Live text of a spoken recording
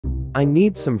I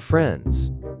need some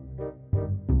friends.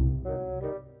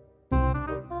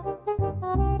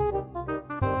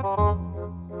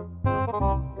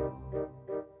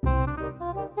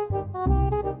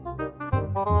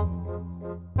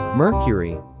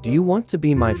 Mercury, do you want to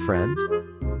be my friend?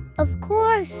 Of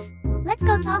course. Let's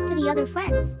go talk to the other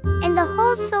friends. And the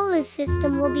whole solar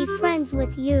system will be friends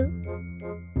with you.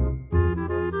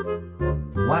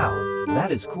 Wow,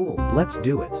 that is cool. Let's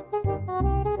do it.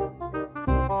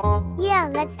 Yeah,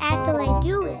 let's actually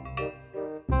do it.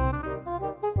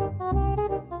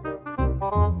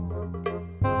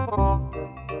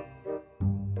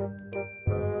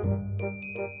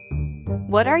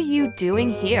 What are you doing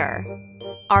here?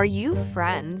 Are you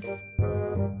friends?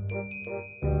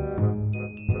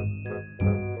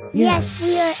 Yes,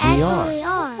 we actually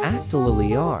are.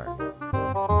 Actually are.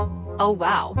 Oh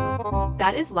wow,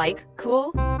 that is like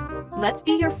cool. Let's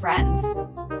be your friends.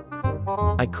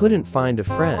 I couldn't find a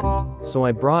friend, so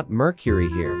I brought Mercury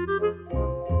here.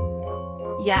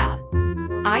 Yeah,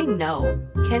 I know.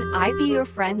 Can I be your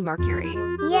friend, Mercury?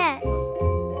 Yes.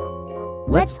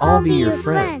 Let's all be your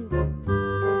friend.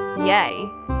 Yay.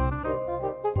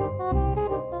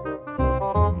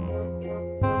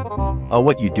 Oh,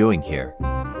 what you doing here?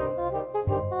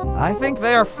 I think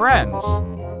they are friends.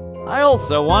 I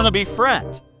also want to be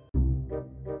friend.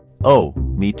 Oh,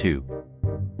 me too.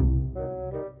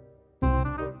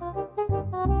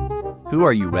 Who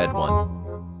are you, red one?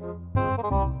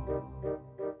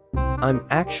 I'm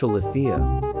actually Thea.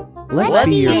 Let's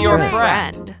be your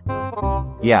friend.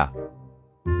 Yeah.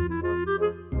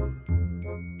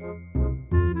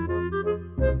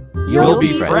 You'll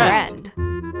be be friend.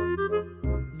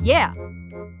 Yeah.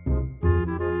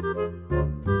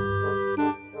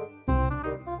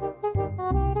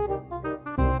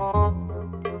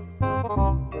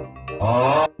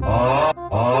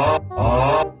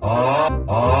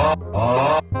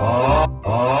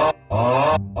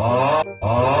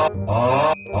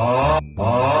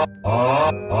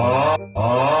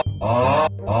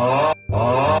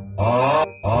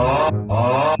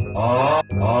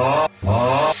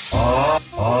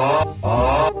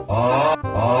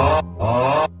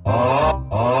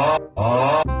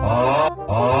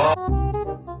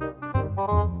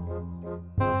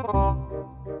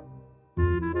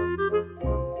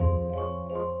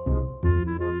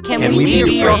 Can we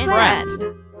be your friend?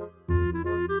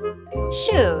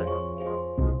 Sure.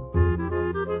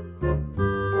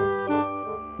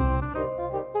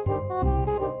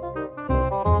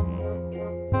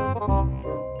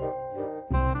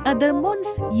 Other moons,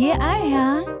 yeah, ai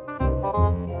hả?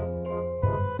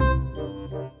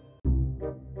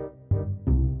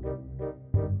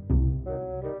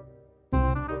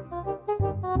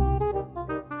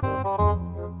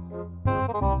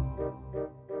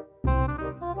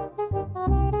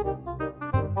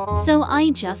 So I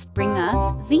just bring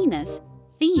Earth, Venus,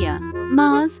 Thea,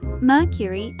 Mars,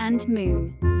 Mercury, and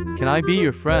Moon. Can I be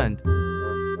your friend?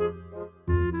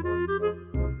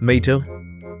 Me too.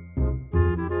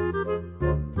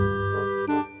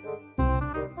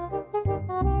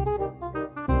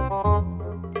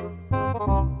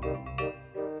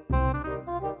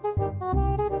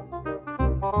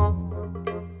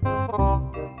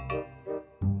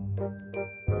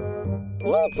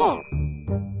 Me too.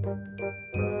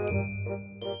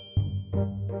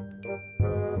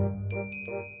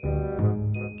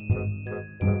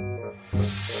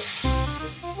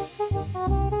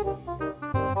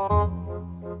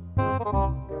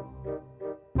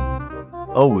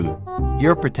 Oh,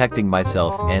 you're protecting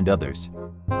myself and others.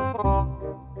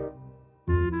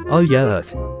 Oh yeah,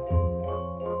 Earth.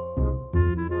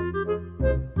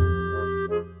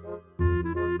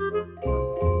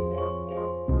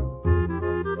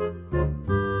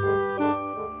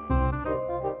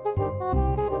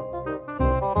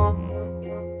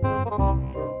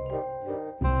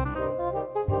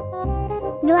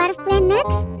 Dwarf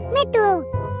planets? Me too.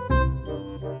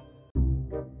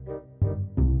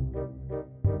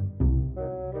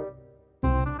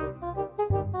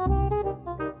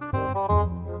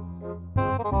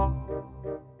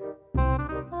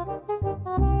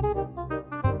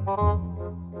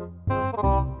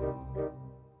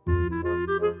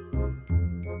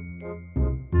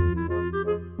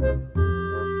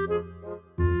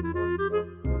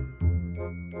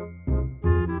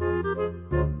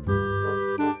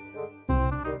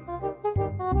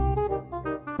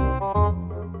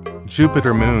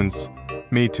 Jupiter moons.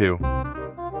 Me too.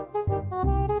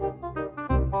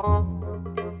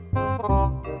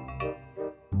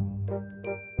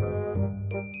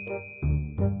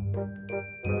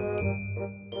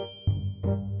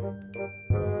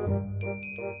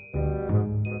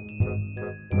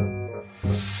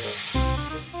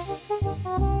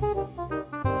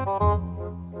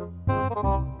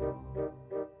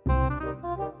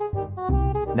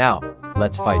 Now,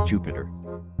 let's fight Jupiter.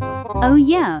 Oh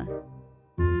yeah.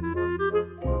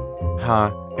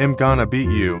 Ha, I'm gonna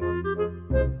beat you.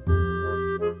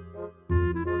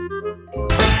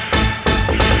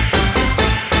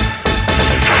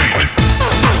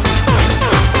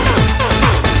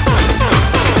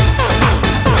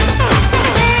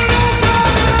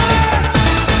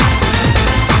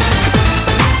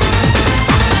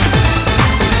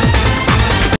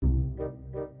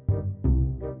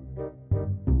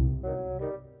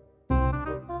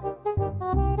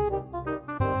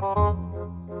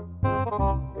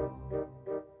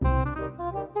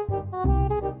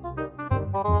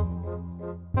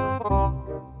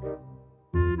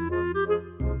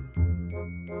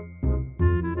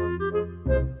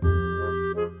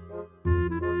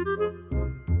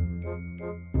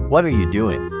 What are you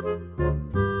doing?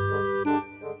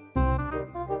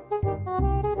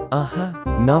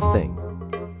 Nothing.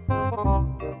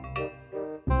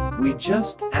 We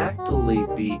just actually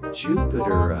beat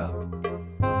Jupiter up.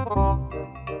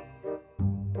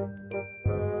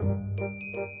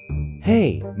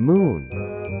 Hey, Moon.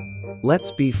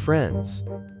 Let's be friends.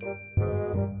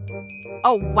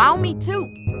 Oh, wow, me too.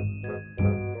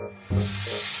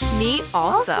 Me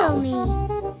Also also.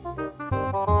 me.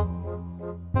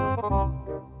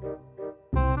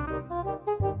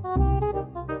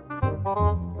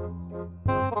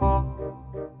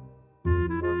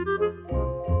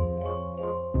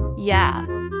 Yeah.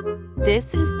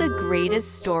 This is the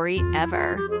greatest story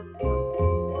ever.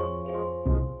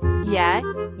 Yeah,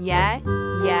 yeah,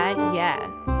 yeah, yeah.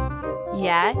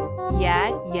 Yeah,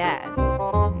 yeah, yeah.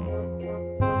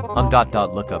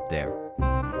 Look up there.